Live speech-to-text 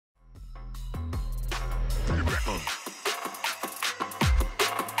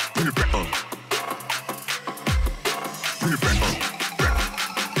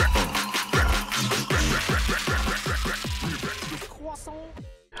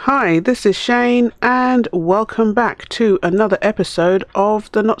Hi, this is Shane, and welcome back to another episode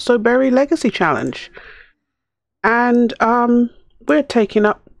of the Not So Berry Legacy Challenge. And we're taking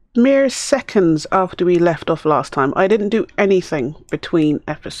up mere seconds after we left off last time. I didn't do anything between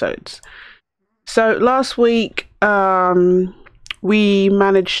episodes. So last week, we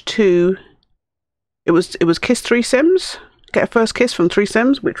managed to it was kiss 3 Sims, get a first kiss from 3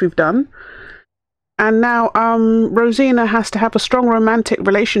 Sims, which we've done. And now Rosina has to have a strong romantic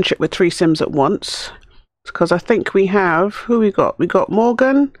relationship with 3 Sims at once. Because I think we have... Who we got? We got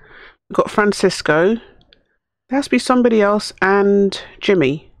Morgan. We got Francisco. There has to be somebody else and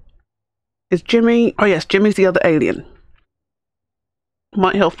Jimmy. Is Jimmy... Oh yes, Jimmy's the other alien.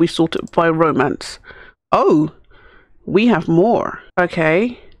 Might help if we sort it by romance. Oh! We have more.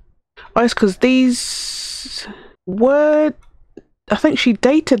 Okay. Oh, it's because these... were... I think she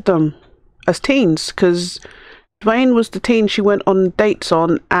dated them as teens, because Dwayne was the teen she went on dates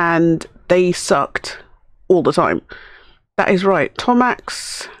on, and they sucked all the time. That is right.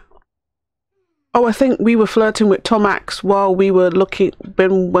 Tomax. Oh, I think we were flirting with Tomax while we were looking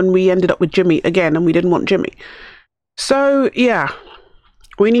when we ended up with Jimmy again, and we didn't want Jimmy. So yeah,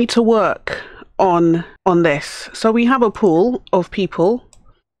 we need to work on this. So we have a pool of people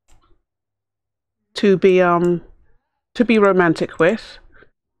to be romantic with.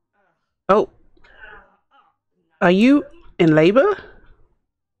 Oh, are you in labor?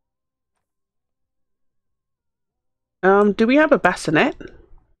 Do we have a bassinet?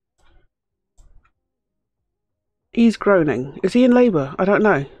 He's groaning. Is he in labor? I don't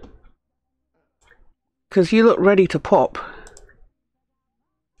know. Because you look ready to pop.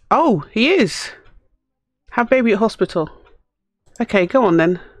 Oh, he is. Have baby at hospital. Okay, go on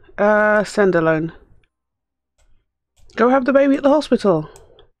then. Send alone. Go have the baby at the hospital.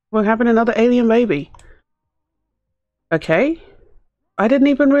 We're having another alien baby. Okay. I didn't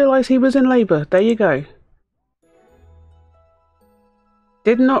even realise he was in labour. There you go.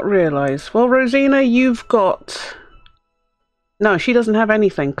 Did not realise. Well, Rosina, you've got... No, she doesn't have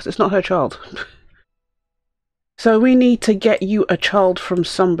anything because it's not her child. So we need to get you a child from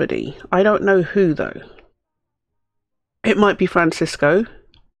somebody. I don't know who, though. It might be Francisco.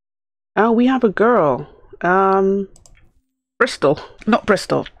 Oh, we have a girl. Bristol. Not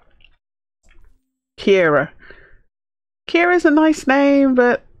Bristol. Kira. Kira's a nice name,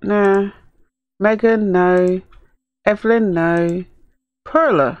 but nah. Megan, no. Evelyn, no.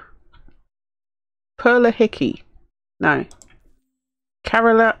 Perla. Perla Hickey. No.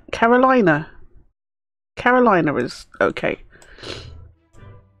 Carolina. Carolina is okay.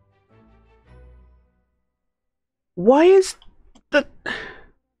 Why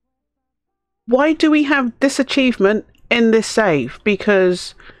do we have this achievement in this save?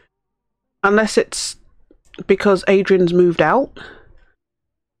 Because unless it's because Adrian's moved out.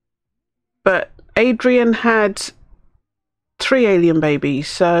 But Adrian had 3 alien babies,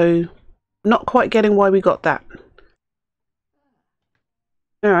 so not quite getting why we got that.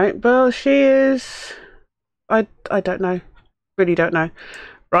 Alright, well, she is... I don't know. Really don't know.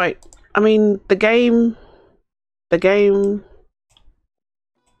 Right, I mean, the game's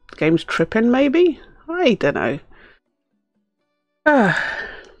tripping, maybe? I don't know.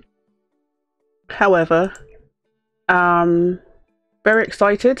 However, very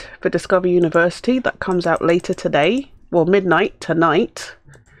excited for Discover University. That comes out later today. Well, midnight tonight.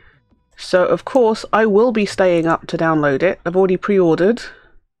 So, of course, I will be staying up to download it. I've already pre-ordered.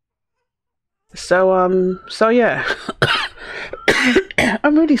 So yeah.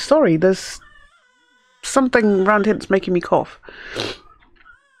 I'm really sorry. There's something around here that's making me cough.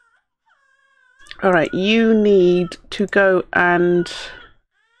 Alright, you need to go and...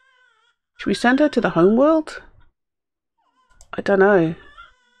 Should we send her to the homeworld? I don't know.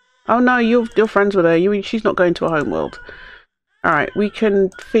 Oh no, you're friends with her. She's not going to a homeworld. Alright, we can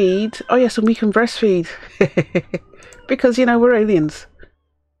feed. Oh yes, and we can breastfeed. Because, you know, we're aliens.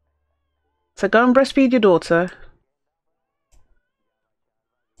 So go and breastfeed your daughter.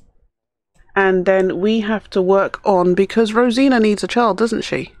 And then we have to work on... Because Rosina needs a child, doesn't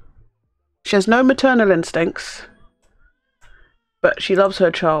she? She has no maternal instincts. But she loves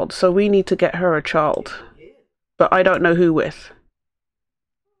her child, so we need to get her a child. But I don't know who with.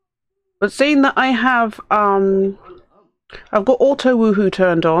 But seeing that I have, I've got Auto Woohoo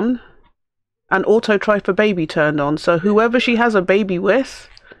turned on. And Auto Try for Baby turned on. So whoever she has a baby with,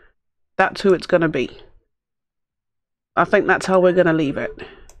 that's who it's going to be. I think that's how we're going to leave it.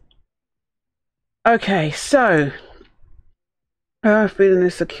 Okay, so... feeling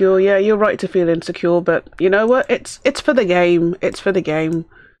insecure. Yeah, you're right to feel insecure, but you know what? It's for the game. It's for the game.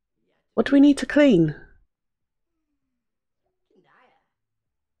 What do we need to clean?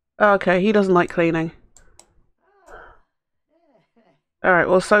 Okay, he doesn't like cleaning. Alright,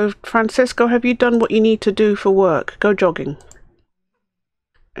 well, so Francisco, have you done what you need to do for work? Go jogging.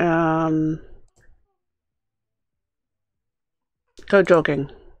 Go jogging.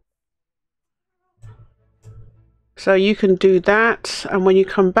 So you can do that, and when you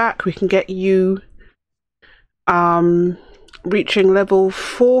come back, we can get you reaching level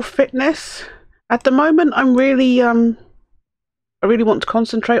 4 fitness. At the moment, I really want to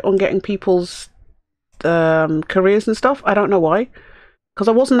concentrate on getting people's careers and stuff. I don't know why, because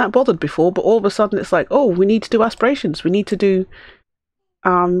I wasn't that bothered before, but all of a sudden it's like, oh, we need to do aspirations, we need to do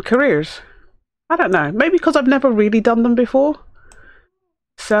careers. I don't know, maybe because I've never really done them before.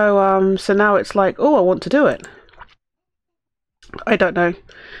 So so now it's like, oh, I want to do it. I don't know.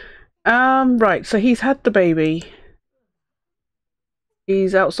 Right, so he's had the baby.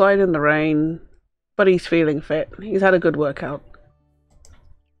 He's outside in the rain, but he's feeling fit. He's had a good workout.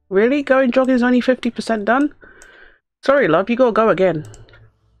 Really? Going jogging is only 50% done? Sorry, love, you gotta go again.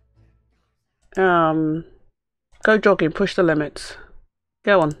 Go jogging, push the limits.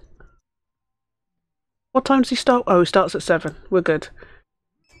 Go on. What time does he start? Oh, he starts at 7. We're good.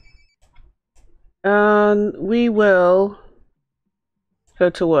 We will go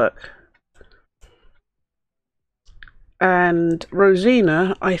to work. And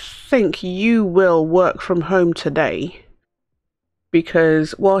Rosina, I think you will work from home today,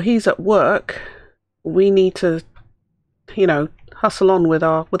 because while he's at work, we need to, you know, hustle on with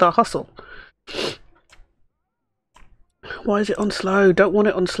our hustle. Why is it on slow? Don't want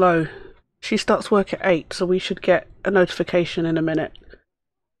it on slow. She starts work at 8, so we should get a notification in a minute.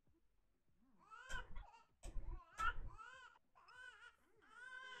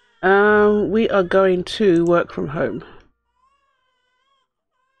 We are going to work from home.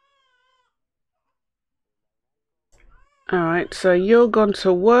 Alright, so you're gone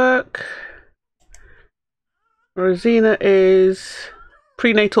to work. Rosina is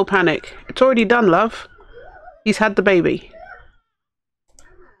prenatal panic. It's already done, love. He's had the baby.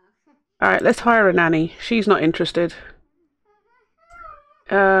 Alright, let's hire a nanny. She's not interested.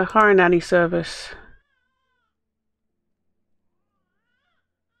 Hire a nanny service.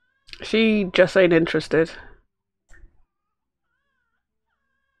 She just ain't interested.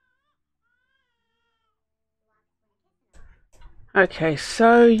 Okay,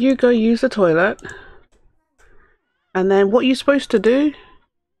 so you go use the toilet. And then what are you supposed to do?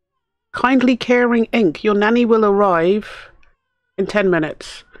 Kindly caring ink. Your nanny will arrive in 10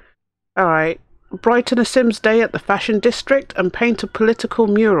 minutes. Alright. Brighten a Sims day at the fashion district and paint a political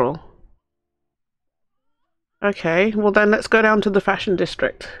mural. Okay, well then let's go down to the fashion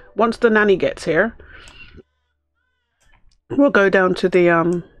district. Once the nanny gets here, we'll go down to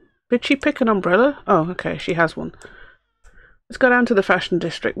the, did she pick an umbrella? Oh, okay, she has one. Let's go down to the fashion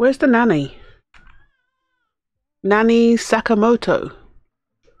district. Where's the nanny? Nanny Sakamoto.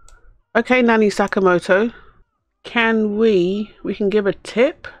 Okay, Nanny Sakamoto. Can we can give a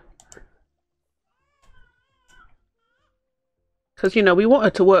tip? Because, you know, we want her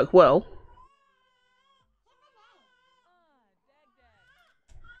to work well.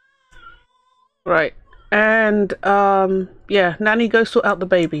 Right. And, yeah, Nanny, go sort out the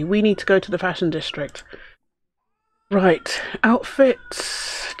baby. We need to go to the fashion district. Right.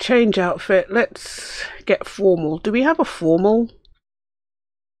 Outfits. Change outfit. Let's get formal. Do we have a formal?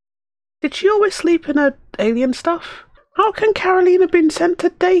 Did she always sleep in her alien stuff? How can Caroline have been sent to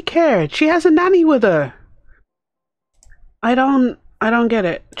daycare? She has a nanny with her. I don't get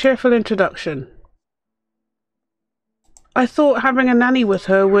it. Cheerful introduction. I thought having a nanny with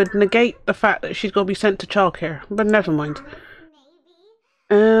her would negate the fact that she's got to be sent to childcare, but never mind.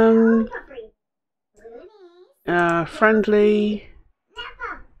 Friendly.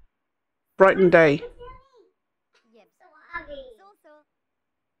 Brighten day.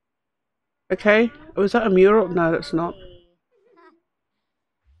 Okay. Oh, is that a mural? No, that's not.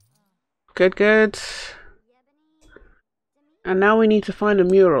 Good, good. And now we need to find a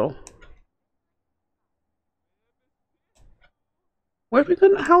mural. Where are we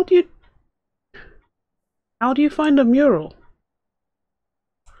gonna? How do you find a mural?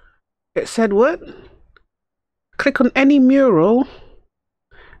 It said what? Click on any mural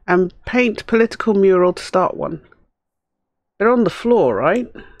and paint political mural to start one. They're on the floor, right?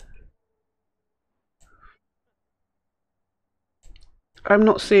 I'm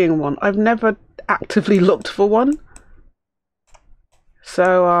not seeing one. I've never actively looked for one.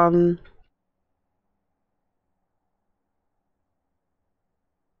 So,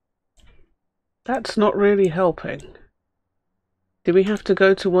 that's not really helping. Do we have to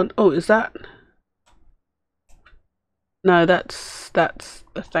go to one? Oh, is that? No, that's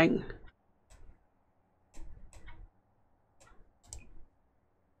the thing.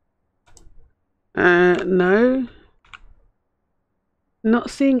 No. Not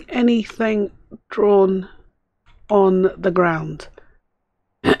seeing anything drawn on the ground.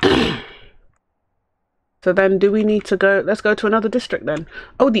 So then do we need to go? Let's go to another district then.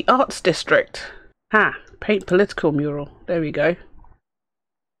 Oh, the arts district. Ha, paint political mural. There we go.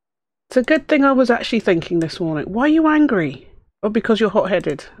 It's a good thing I was actually thinking this morning. Why are you angry? Oh, because you're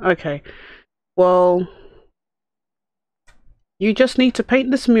hot-headed. Okay. Well, you just need to paint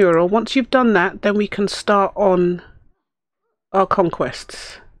this mural. Once you've done that, then we can start on our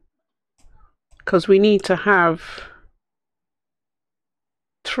conquests. Because we need to have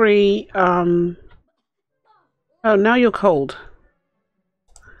 3, oh, now you're cold.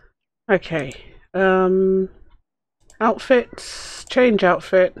 Okay. Outfits. Change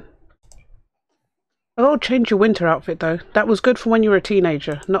outfit. Oh, change your winter outfit though. That was good for when you were a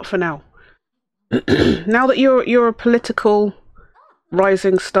teenager, not for now. Now that you're a political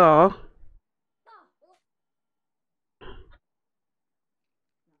rising star,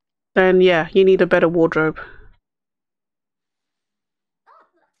 then yeah, you need a better wardrobe.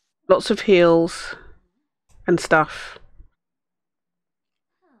 Lots of heels and stuff.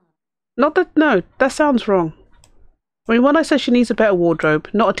 Not that, no, that sounds wrong. I mean, when I say she needs a better wardrobe,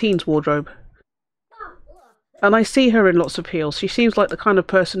 not a teen's wardrobe. And I see her in lots of heels. She seems like the kind of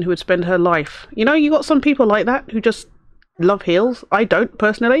person who would spend her life. You know, you got some people like that who just love heels. I don't,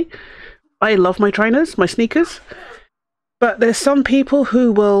 personally. I love my trainers, my sneakers. But there's some people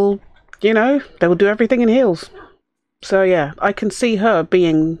who will, you know, they will do everything in heels. So yeah, I can see her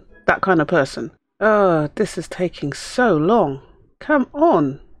being that kind of person. Oh, this is taking so long. Come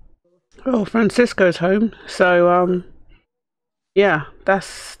on. Oh, Francisco's home. So, yeah,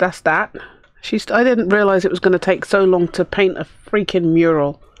 that's that. I didn't realize it was going to take so long to paint a freaking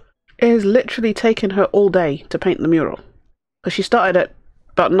mural. It has literally taken her all day to paint the mural. Because she started at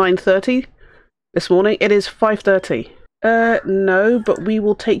about 9:30 this morning. It is 5:30. No, but we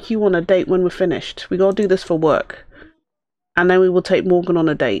will take you on a date when we're finished. We gotta do this for work. And then we will take Morgan on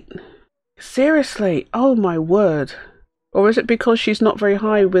a date. Seriously? Oh my word. Or is it because she's not very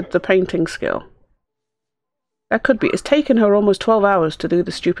high with the painting skill? That could be. It's taken her almost 12 hours to do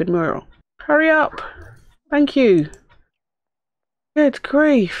the stupid mural. Hurry up. Thank you. Good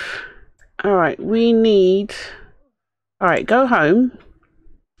grief. Alright, we need... Alright, go home.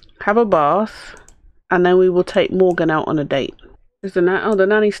 Have a bath. And then we will take Morgan out on a date. Is the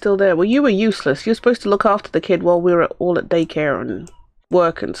nanny's still there? Well, you were useless. You're supposed to look after the kid while we were all at daycare and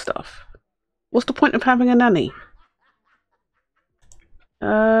work and stuff. What's the point of having a nanny?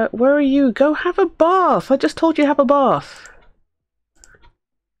 Where are you? Go have a bath. I just told you have a bath.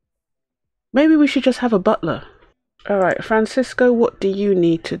 Maybe we should just have a butler. Alright, Francisco, what do you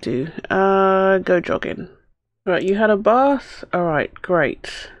need to do? Go jogging. Alright, you had a bath? Alright,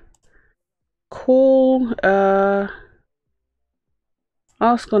 great. Call,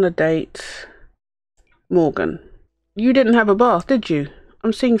 ask on a date. Morgan. You didn't have a bath, did you?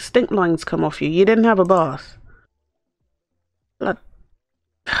 I'm seeing stink lines come off you. You didn't have a bath. Blood.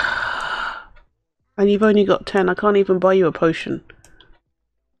 And you've only got 10. I can't even buy you a potion.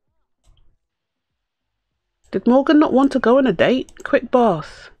 Did Morgan not want to go on a date? Quick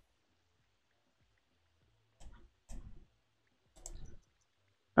bath.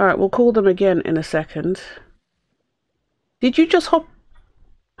 Alright, we'll call them again in a second. Did you just hop?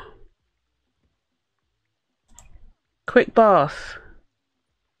 Quick bath.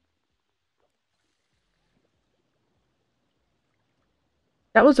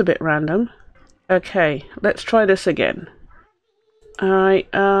 That was a bit random. Okay, let's try this again. Alright,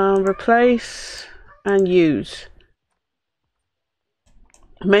 replace and use.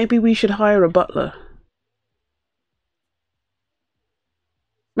 Maybe we should hire a butler.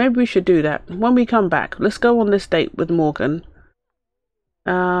 Maybe we should do that. When we come back, let's go on this date with Morgan.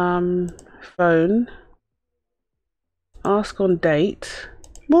 Phone. Ask on date.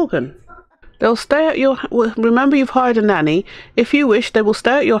 Morgan. They'll stay at your... Remember, you've hired a nanny. If you wish, they will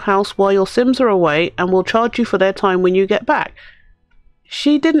stay at your house while your Sims are away and will charge you for their time when you get back.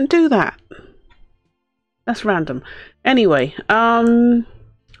 She didn't do that. That's random. Anyway,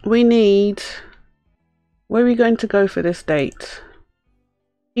 we need... Where are we going to go for this date?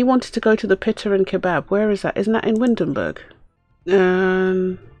 He wanted to go to the Pitta and Kebab. Where is that? Isn't that in Windenburg?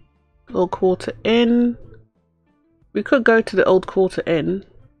 Old Quarter Inn. We could go to the Old Quarter Inn.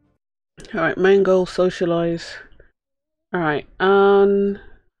 Alright, main goal, socialise. Alright,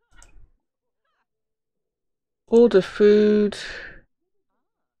 order food.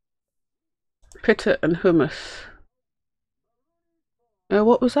 Pitta and hummus.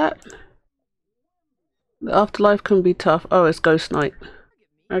 What was that? The afterlife can be tough. Oh, it's ghost night.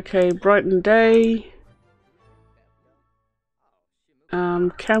 Okay, brighten day.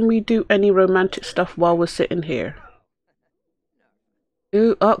 Can we do any romantic stuff while we're sitting here?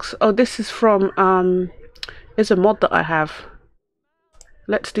 Ooh, Ox. Oh, this is from, it's a mod that I have.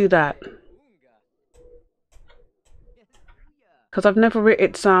 Let's do that. Because I've never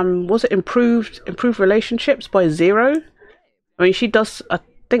it's, was it improved relationships by Zero? I mean, she does, I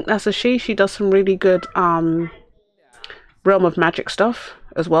think that's a she does some really good, Realm of Magic stuff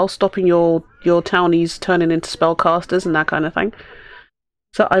as well, stopping your townies turning into spellcasters and that kind of thing.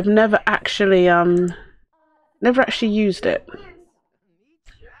 So I've never actually used it.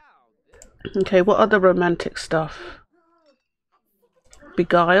 Okay, what other romantic stuff?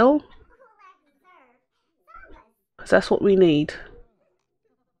 Beguile? Because that's what we need.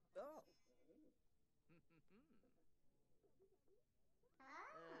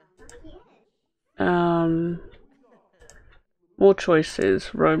 More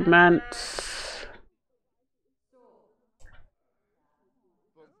choices. Romance.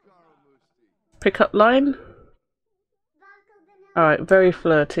 Pickup line? Alright, very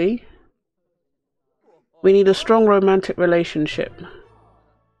flirty. We need a strong romantic relationship.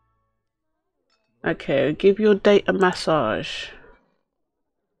 Okay, give your date a massage.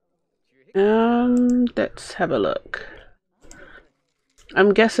 Let's have a look.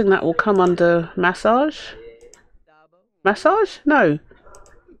 I'm guessing that will come under massage? Massage? No.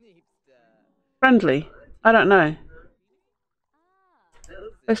 Friendly? I don't know.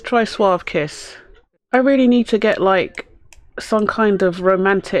 Let's try suave kiss. I really need to get like some kind of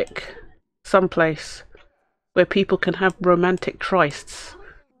romantic someplace where people can have romantic trysts.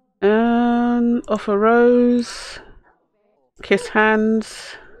 Offer rose. Kiss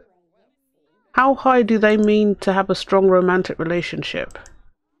hands. How high do they mean to have a strong romantic relationship?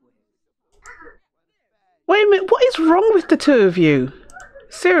 Wait a minute, what is wrong with the two of you?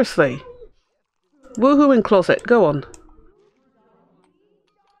 Seriously. Woohoo in closet, go on.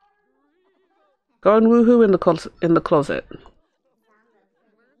 Go and woohoo in the closet.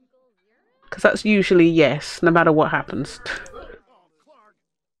 Because that's usually yes, no matter what happens.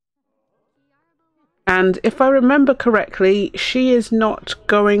 And if I remember correctly, she is not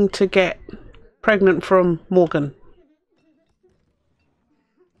going to get pregnant from Morgan.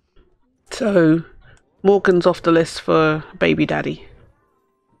 So Morgan's off the list for baby daddy.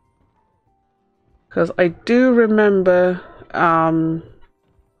 Because I do remember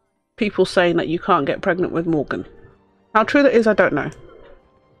people saying that you can't get pregnant with Morgan. How true that is, I don't know.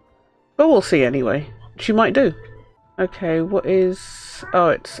 But we'll see anyway. She might do. Okay, what is... Oh,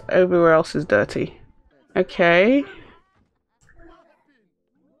 it's everywhere else is dirty. Okay.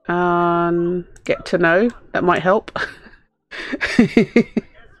 Get to know. That might help.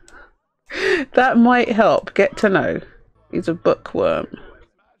 That might help. Get to know. He's a bookworm.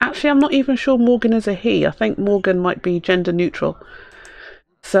 Actually, I'm not even sure Morgan is a he. I think Morgan might be gender neutral.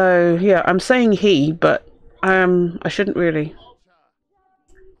 So, yeah, I'm saying he, but I shouldn't really.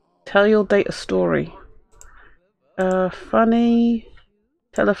 Tell your date a story. Funny.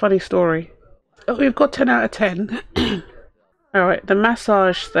 Tell a funny story. Oh, we've got 10 out of 10. Alright, the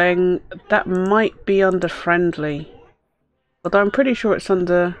massage thing, that might be under friendly. Although I'm pretty sure it's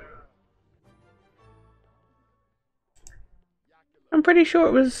under... I'm pretty sure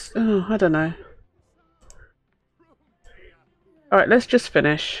it was... Oh, I don't know. Alright, let's just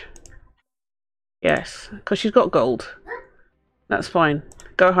finish. Yes, because she's got gold. That's fine.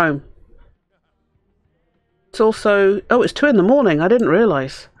 Go home. It's also... Oh, it's 2 in the morning. I didn't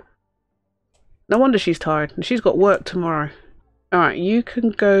realise. No wonder she's tired. And she's got work tomorrow. Alright, you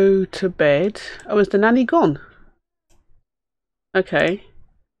can go to bed. Oh, is the nanny gone? Okay.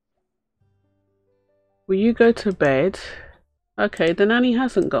 Will you go to bed? Okay, the nanny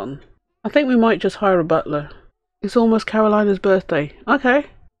hasn't gone. I think we might just hire a butler. It's almost Carolina's birthday. Okay.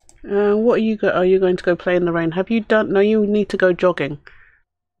 What are you are you going to go play in the rain? Have you done... No, you need to go jogging.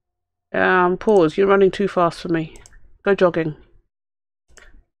 Pause. You're running too fast for me. Go jogging.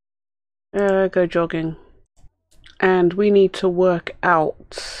 Go jogging. And we need to work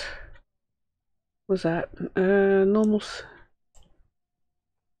out... What's that? Normals.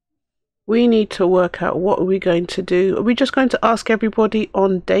 We need to work out what are we going to do. Are we just going to ask everybody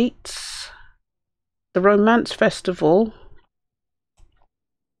on dates? The romance festival,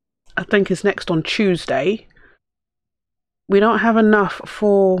 I think, is next on Tuesday. We don't have enough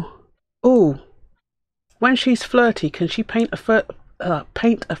for... Oh, when she's flirty, can she paint a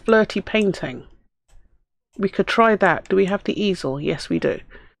flirty painting? We could try that. Do we have the easel? Yes, we do.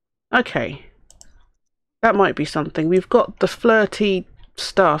 Okay. That might be something. We've got the flirty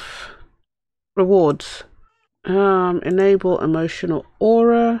stuff. Rewards. Enable emotional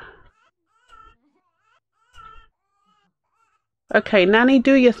aura. Okay, Nanny,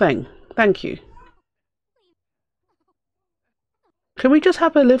 do your thing. Thank you. Can we just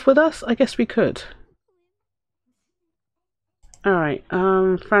have her live with us? I guess we could. Alright,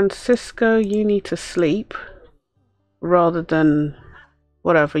 Francisco, you need to sleep. Rather than...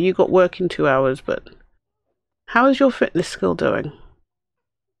 whatever, you got work in 2 hours, but... how is your fitness skill doing?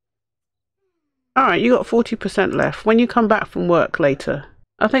 Alright, you got 40% left. When you come back from work later,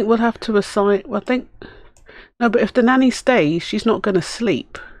 I think we'll have to assign... well, I think... no, but if the nanny stays, she's not going to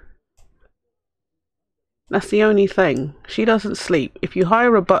sleep. That's the only thing. She doesn't sleep. If you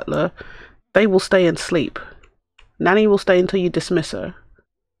hire a butler, they will stay and sleep. Nanny will stay until you dismiss her.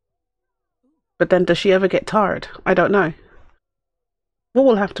 But then does she ever get tired? I don't know. Well,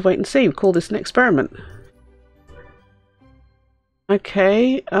 we'll have to wait and see. We call this an experiment.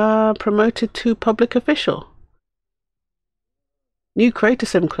 Okay, promoted to public official. New creator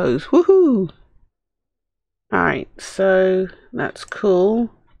sim clothes. Woohoo! Alright, so that's cool.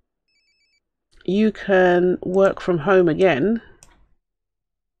 You can work from home again.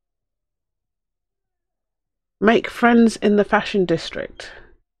 Make friends in the fashion district.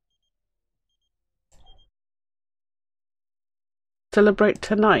 Celebrate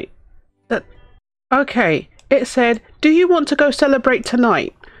tonight. That okay. It said, do you want to go celebrate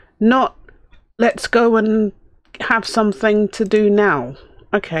tonight? Not, let's go and have something to do now.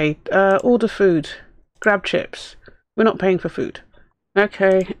 Okay, order food. Grab chips. We're not paying for food.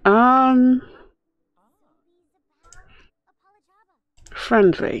 Okay,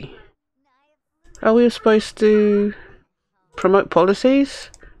 friendly. Are we supposed to promote policies?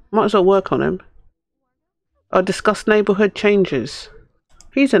 Might as well work on him. Or discuss neighborhood changes.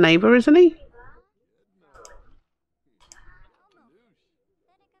 He's a neighbor, isn't he?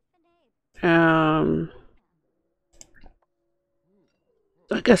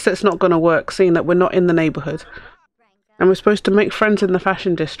 I guess that's not going to work, seeing that we're not in the neighborhood. And we're supposed to make friends in the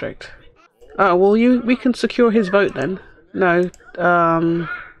fashion district. Oh, well, we can secure his vote then. No,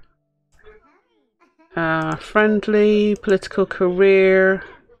 friendly, political career,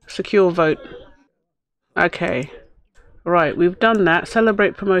 secure vote. Okay. Right, we've done that.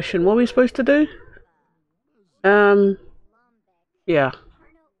 Celebrate promotion. What are we supposed to do? Yeah.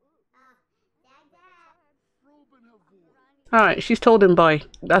 Alright, she's told him bye.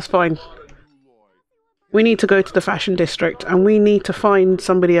 That's fine. We need to go to the fashion district and we need to find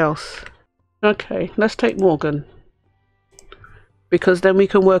somebody else. Okay, let's take Morgan. Because then we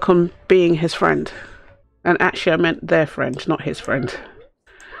can work on being his friend. And actually I meant their friend, not his friend.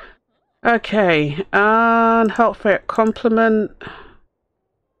 Okay, and heartfelt compliment.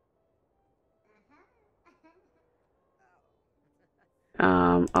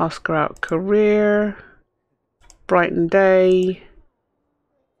 Ask her out career. Brighton day.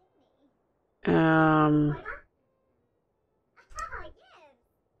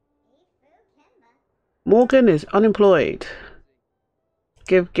 Morgan is unemployed.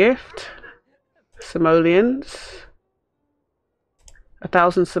 Give gift. Simoleons.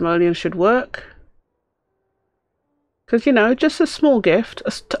 1,000 simoleons should work. Because, you know, just a small gift.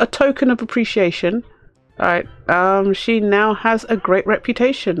 A token of appreciation. Alright, she now has a great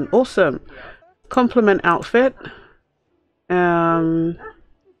reputation. Awesome. Compliment outfit.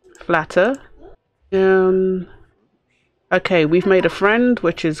 Flatter. Okay, we've made a friend,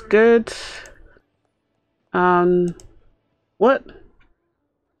 which is good. What?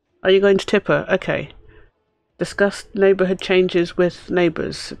 Are you going to tip her? Okay. Discuss neighborhood changes with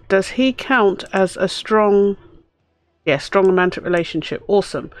neighbors. Does he count as a strong... yeah, strong romantic relationship.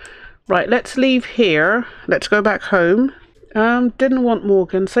 Awesome. Right, let's leave here. Let's go back home. Didn't want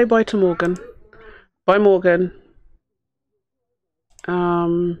Morgan. Say bye to Morgan. Bye, Morgan.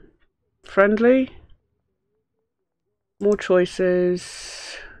 Friendly. More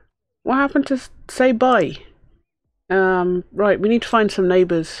choices. What happened to say bye? Right, we need to find some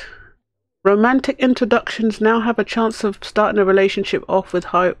neighbors. Romantic introductions now have a chance of starting a relationship off with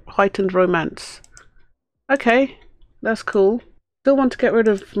heightened romance. Okay, that's cool. Still want to get rid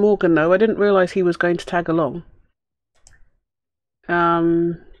of Morgan though. I didn't realise he was going to tag along.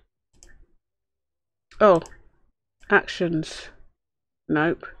 Oh. Actions.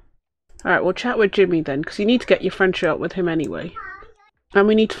 Nope. Alright, we'll chat with Jimmy then, because you need to get your friendship up with him anyway. And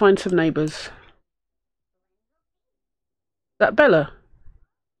we need to find some neighbours. That Bella?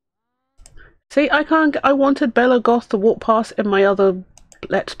 See, I wanted Bella Goth to walk past in my other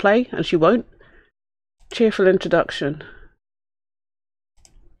Let's Play, and she won't. Cheerful introduction.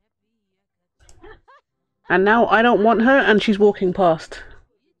 And now I don't want her, and she's walking past.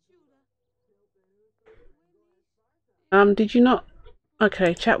 Did you not?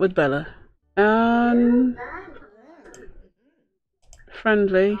 Okay, chat with Bella.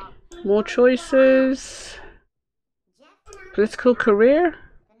 Friendly. More choices. Political career.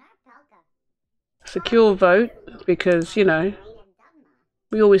 Secure vote, because, you know,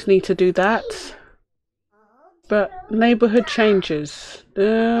 we always need to do that. But neighborhood changes.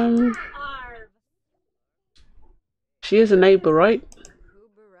 She is a neighbor, right?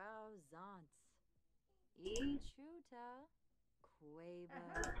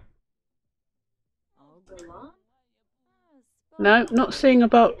 No, not seeing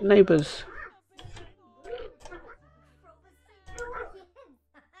about neighbors.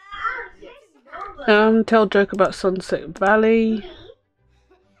 Tell joke about Sunset Valley.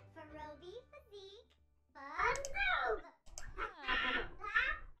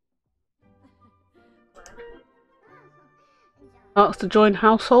 Ask to join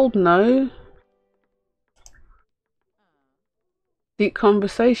household? No. Deep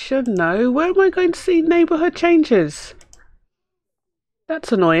conversation? No. Where am I going to see neighborhood changes?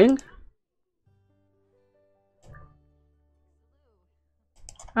 That's annoying.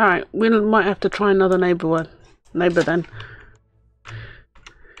 Alright, we might have to try another neighbor then.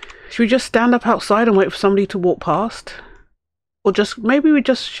 Should we just stand up outside and wait for somebody to walk past? Or just, maybe we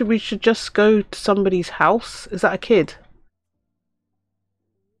should just go to somebody's house? Is that a kid?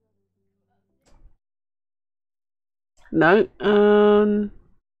 No.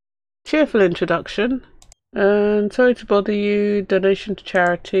 Cheerful introduction. Sorry to bother you. Donation to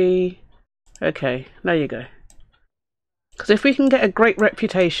charity. Okay, there you go. Because if we can get a great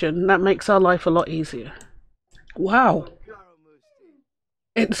reputation, that makes our life a lot easier. Wow.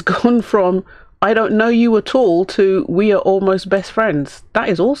 It's gone from I don't know you at all to we are almost best friends. That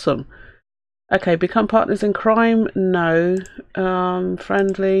is awesome. Okay, become partners in crime? No.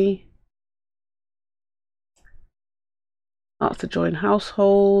 Friendly. Asked to join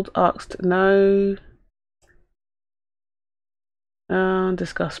household. Asked no.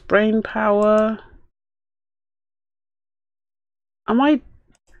 Discuss brain power.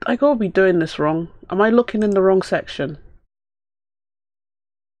 I gotta be doing this wrong. Am I looking in the wrong section?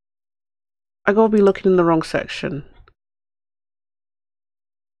 I gotta be looking in the wrong section.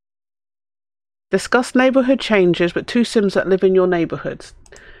 Discuss neighborhood changes, but two Sims that live in your neighborhoods.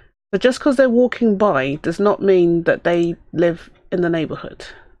 So just because they're walking by does not mean that they live in the neighborhood.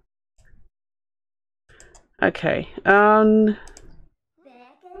 Okay.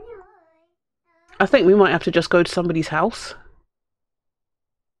 I think we might have to just go to somebody's house.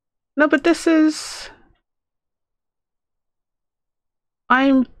 No, but this is...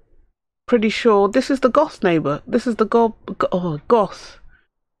 I'm pretty sure this is the goth neighbor. This is the goth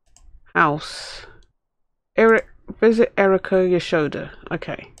house. Visit Erica Yashoda.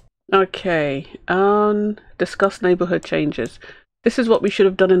 Okay. Okay. Discuss neighborhood changes. This is what we should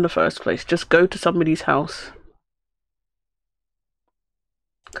have done in the first place. Just go to somebody's house.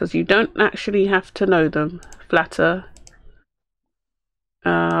 Because you don't actually have to know them. Flatter.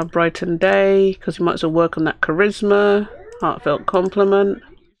 Brighten day. Because you might as well work on that charisma. Heartfelt compliment.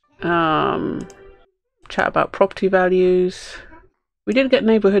 Chat about property values. We did get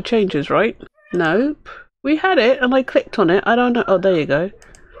neighborhood changes, right? Nope. We had it and I clicked on it. I don't know. Oh, there you go.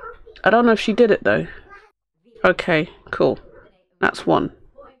 I don't know if she did it though. Okay, cool. That's one.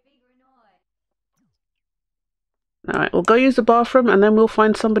 Alright, we'll go use the bathroom and then we'll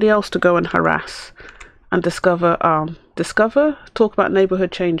find somebody else to go and harass. And discover, talk about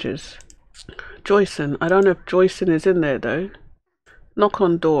neighborhood changes. Joyson. I don't know if Joyson is in there though. Knock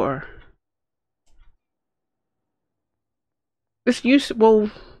on door. This used to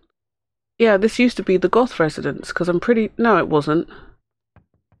be the goth residence, because I'm pretty... No, it wasn't.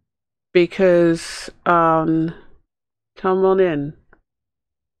 Because, come on in.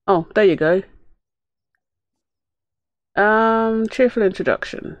 Oh, there you go. Cheerful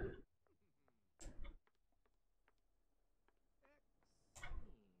introduction.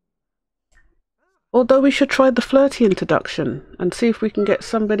 Although we should try the flirty introduction and see if we can get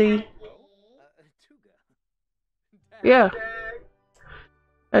somebody... Yeah.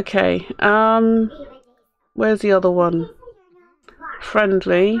 Okay, where's the other one?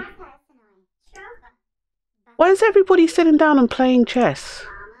 Friendly. Why is everybody sitting down and playing chess?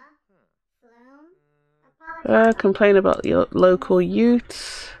 Complain about your local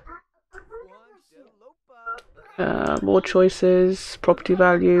youths. More choices, property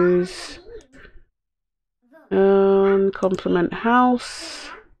values. Compliment house.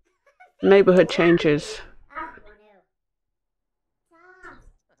 Neighborhood changes.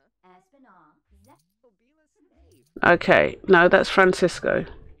 Okay, no, that's Francisco.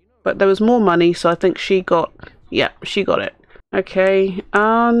 But there was more money, so I think she got Yeah, she got it. Okay,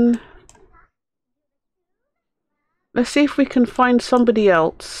 let's see if we can find somebody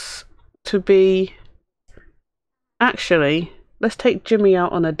else to be... Actually, let's take Jimmy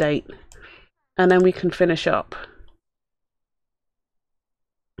out on a date and then we can finish up.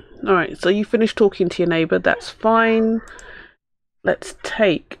 Alright, so you finished talking to your neighbour, that's fine. Let's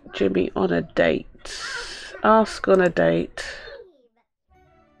take Jimmy on a date. Ask on a date.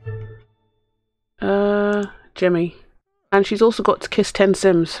 Jimmy. And she's also got to kiss 10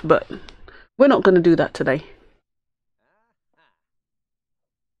 Sims, but we're not going to do that today.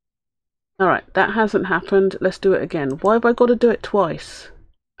 Alright, that hasn't happened. Let's do it again. Why have I got to do it twice?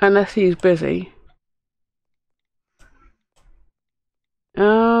 Unless he's busy.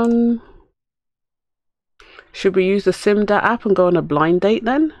 Should we use the SimDat app and go on a blind date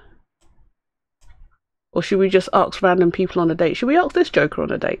then? Or should we just ask random people on a date? Should we ask this joker on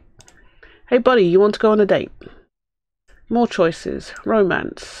a date? Hey buddy, you want to go on a date? More choices.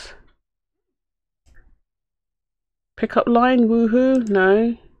 Romance. Pickup line, woohoo?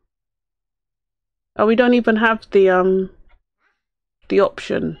 No. Oh, we don't even have the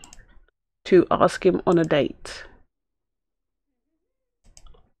option to ask him on a date.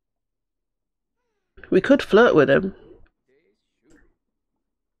 We could flirt with him.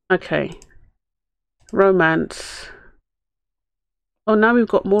 Okay. Romance. Oh, now we've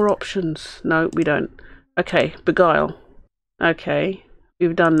got more options. No, we don't. Okay, beguile. Okay,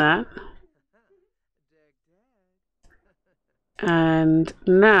 we've done that. And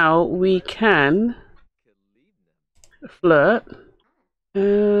now we can flirt.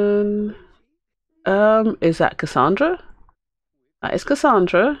 Is that Cassandra? That is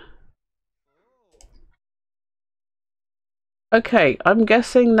Cassandra. Okay, I'm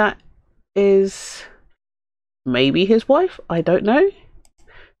guessing that is maybe his wife. I don't know.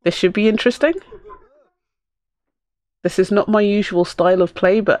 This should be interesting. This is not my usual style of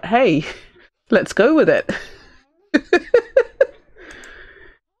play, but hey, let's go with it.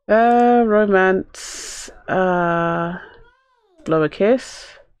 Romance. Blow a kiss.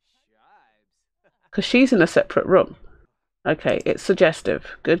 Because she's in a separate room. Okay, it's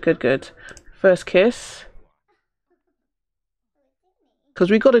suggestive. Good, good, good. First kiss. Because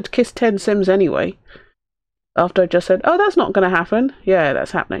we got to kiss 10 Sims anyway. After I just said, oh, that's not going to happen. Yeah,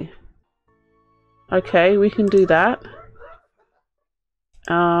 that's happening. Okay, we can do that.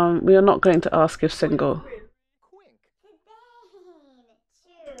 We are not going to ask if single.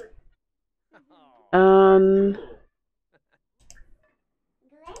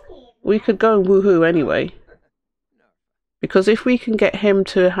 We could go woohoo anyway. Because if we can get him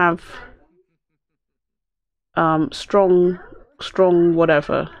to have strong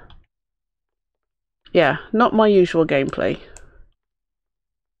whatever. Yeah, not my usual gameplay.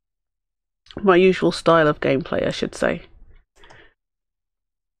 My usual style of gameplay, I should say.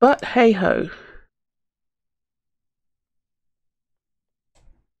 But hey ho.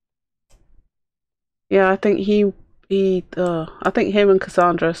 Yeah, I think I think him and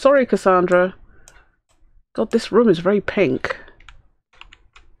Cassandra. Sorry, Cassandra. God, this room is very pink.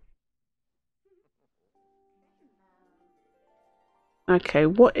 Okay,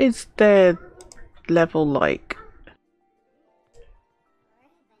 what is their level like?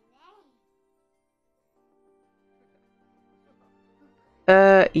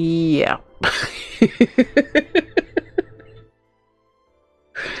 Yeah.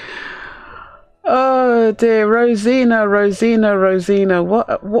 Oh dear, Rosina. What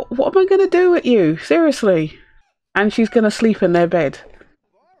am I gonna do with you? Seriously. And she's gonna sleep in their bed.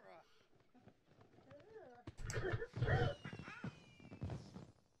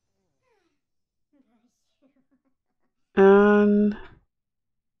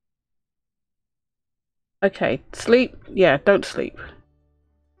 Okay, sleep. Yeah, don't sleep.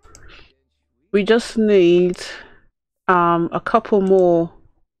 We just need a couple more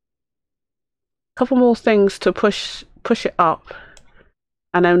things to push it up,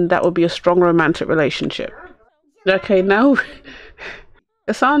 and then that will be a strong romantic relationship. Okay, now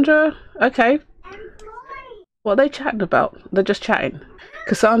Cassandra. Okay, what are they chatting about? They're just chatting.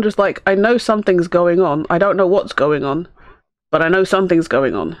 Cassandra's like, I know something's going on. I don't know what's going on, but I know something's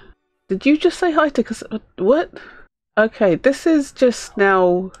going on. Did you just say hi to Cassandra? What? Okay, this is just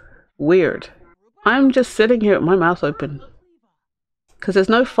now weird. I'm just sitting here with my mouth open. Because there's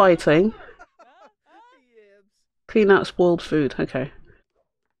no fighting. Clean out spoiled food. Okay.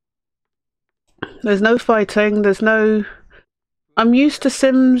 There's no fighting. There's no... I'm used to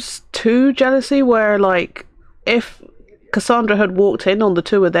Sims 2 jealousy, where, like, if Cassandra had walked in on the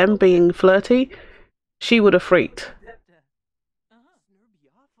two of them being flirty, she would have freaked.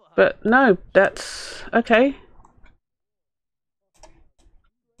 But no, that's... okay.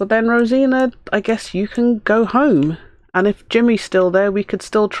 But then Rosina, I guess you can go home. And if Jimmy's still there, we could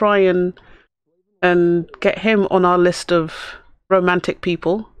still try and get him on our list of romantic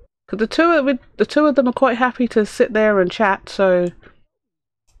people. Because the two of them are quite happy to sit there and chat, so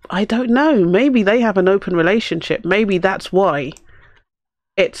I don't know. Maybe they have an open relationship. Maybe that's why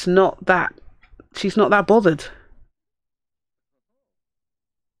it's not that she's not that bothered.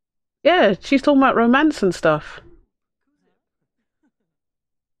 Yeah, she's talking about romance and stuff.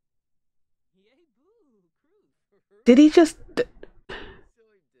 Did he just...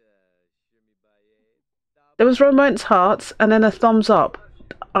 There was romance hearts and then a thumbs up.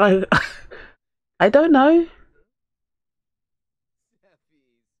 I don't know.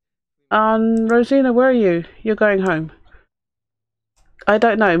 Rosina, where are you? You're going home. I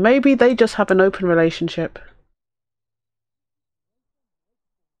don't know. Maybe they just have an open relationship.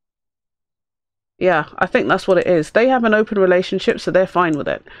 Yeah, I think that's what it is. They have an open relationship, so they're fine with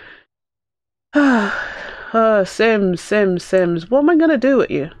it. Sims. What am I gonna do with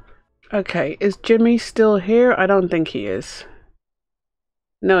you? Okay, is Jimmy still here? I don't think he is.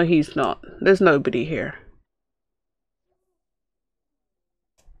 No, he's not. There's nobody here.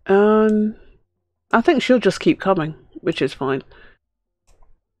 I think she'll just keep coming, which is fine.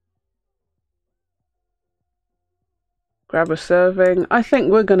 Grab a serving. I think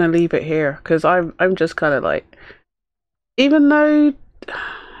we're gonna leave it here because I'm just kind of like, even though,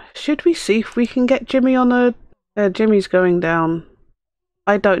 should we see if we can get Jimmy on a? Jimmy's going down.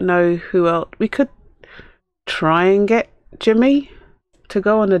 I don't know who else. We could try and get Jimmy to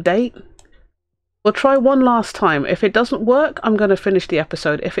go on a date. We'll try one last time. If it doesn't work, I'm going to finish the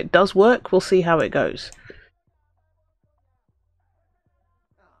episode. If it does work, we'll see how it goes.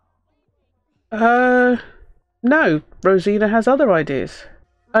 No. Rosina has other ideas.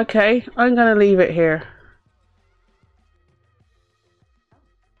 Okay, I'm going to leave it here.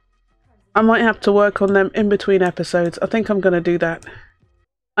 I might have to work on them in between episodes. I think I'm going to do that.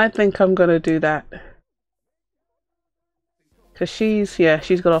 Because she's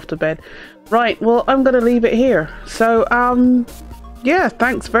got off to bed. Right, well, I'm going to leave it here. So, yeah,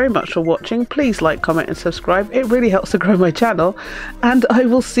 thanks very much for watching. Please like, comment and subscribe. It really helps to grow my channel. And I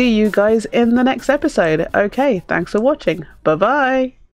will see you guys in the next episode. Okay, thanks for watching. Bye-bye.